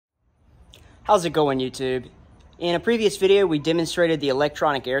How's it going, YouTube? In a previous video, we demonstrated the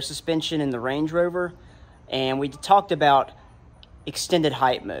electronic air suspension in the Range Rover, and we talked about extended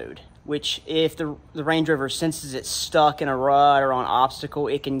height mode, which if the Range Rover senses it's stuck in a rut or on an obstacle,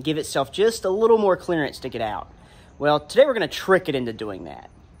 it can give itself just a little more clearance to get out. Well, today we're going to trick it into doing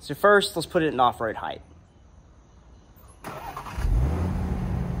that. So first, let's put it in off-road height.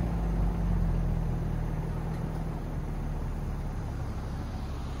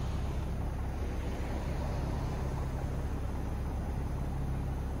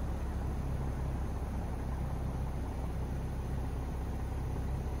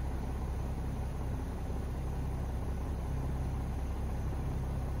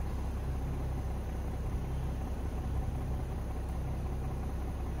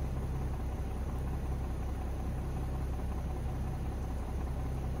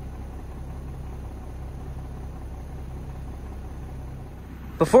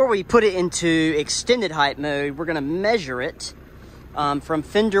 Before we put it into extended height mode, we're going to measure it from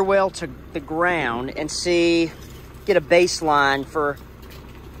fender well to the ground and get a baseline for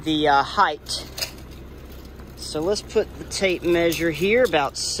the height. So let's put the tape measure here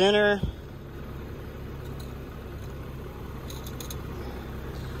about center.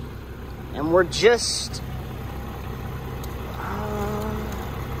 And we're just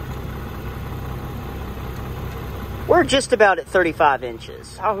about at 35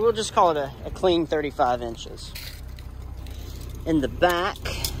 inches. We'll just call it a clean 35 inches. In the back,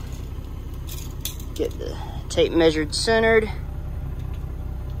 get the tape measured centered.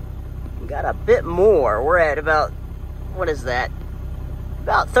 We got a bit more. We're at about, what is that?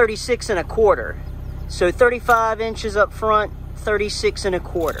 About 36 1/4. So 35 inches up front, 36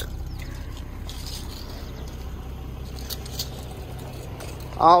 1/4.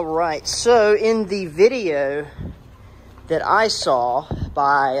 All right, so in the video that I saw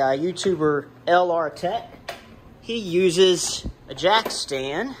by YouTuber LR Tech, he uses a jack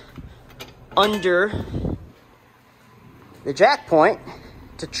stand under the jack point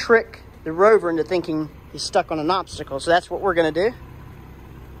to trick the Rover into thinking he's stuck on an obstacle. So that's what we're gonna do.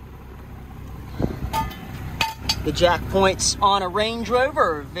 The jack points on a Range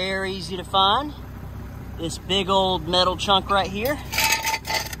Rover are very easy to find. This big old metal chunk right here.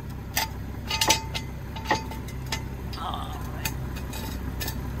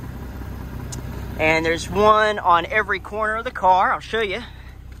 And there's one on every corner of the car. I'll show you.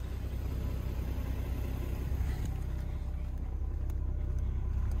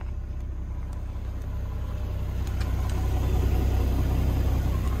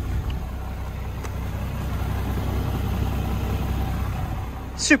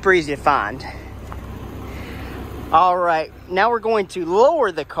 Super easy to find. All right, now we're going to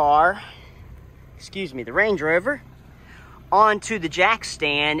lower the car, the Range Rover, onto the jack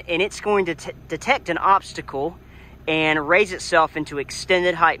stand, and it's going to detect an obstacle and raise itself into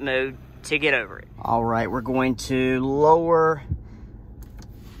extended height mode to get over it. All right, we're going to lower,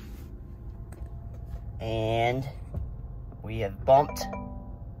 and we have bumped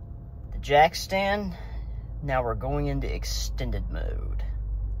the jack stand. Now we're going into extended mode.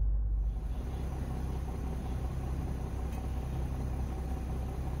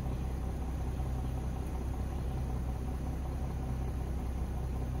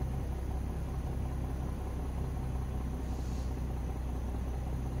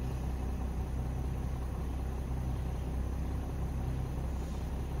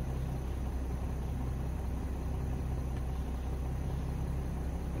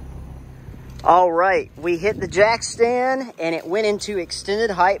 All right, we hit the jack stand and it went into extended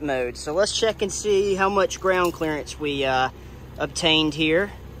height mode. So let's check and see how much ground clearance we obtained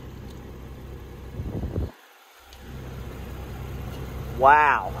here.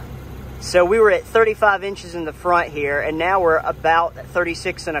 Wow. So we were at 35 inches in the front here, and now we're about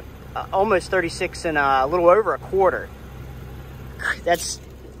 36 and almost 36 and a little over 1/4. That's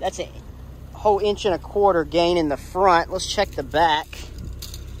a whole 1.25 inch gain in the front. Let's check the back.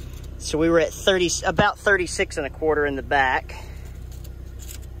 So we were at about 36 1/4 in the back.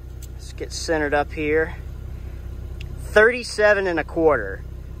 Let's get centered up here. 37 1/4.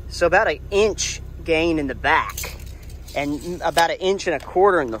 So about 1 inch gain in the back and about 1.25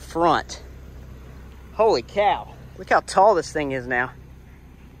 inches in the front. Holy cow. Look how tall this thing is now.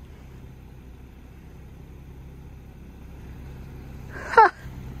 Huh.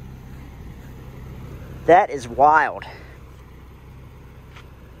 That is wild.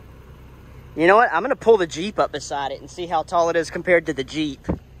 You know what? I'm going to pull the Jeep up beside it and see how tall it is compared to the Jeep.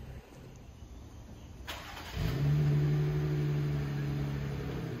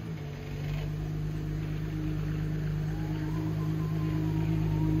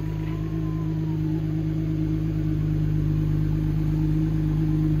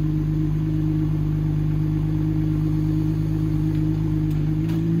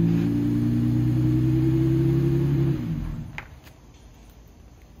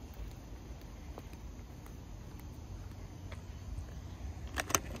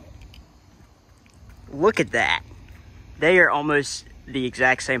 look at that. They are almost the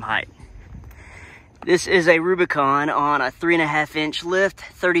exact same height. This is a Rubicon on a 3.5-inch lift,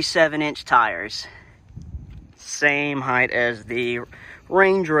 37-inch tires. Same height as the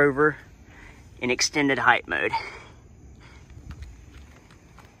Range Rover in extended height mode.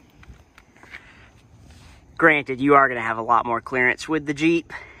 Granted, you are going to have a lot more clearance with the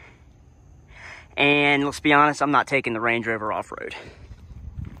Jeep. And let's be honest, I'm not taking the Range Rover off-road.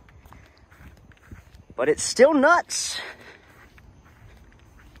 But it's still nuts.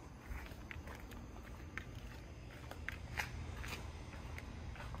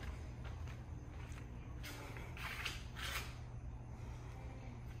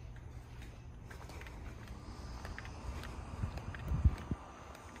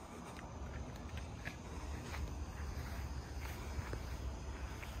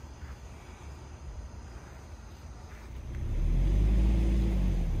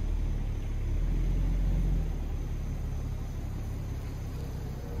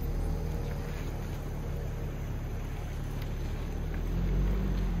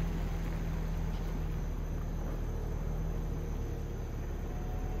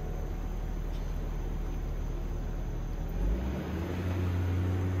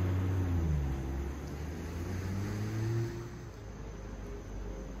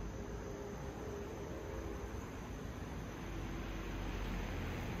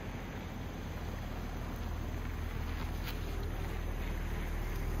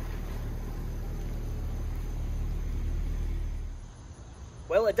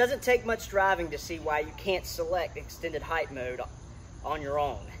 Well, it doesn't take much driving to see why you can't select extended height mode on your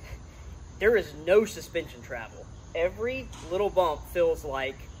own. There is no suspension travel. Every little bump feels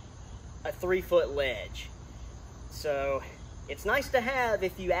like a 3-foot ledge. So it's nice to have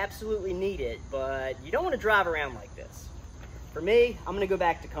if you absolutely need it, but you don't want to drive around like this. For me, I'm going to go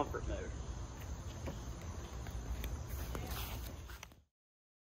back to comfort mode.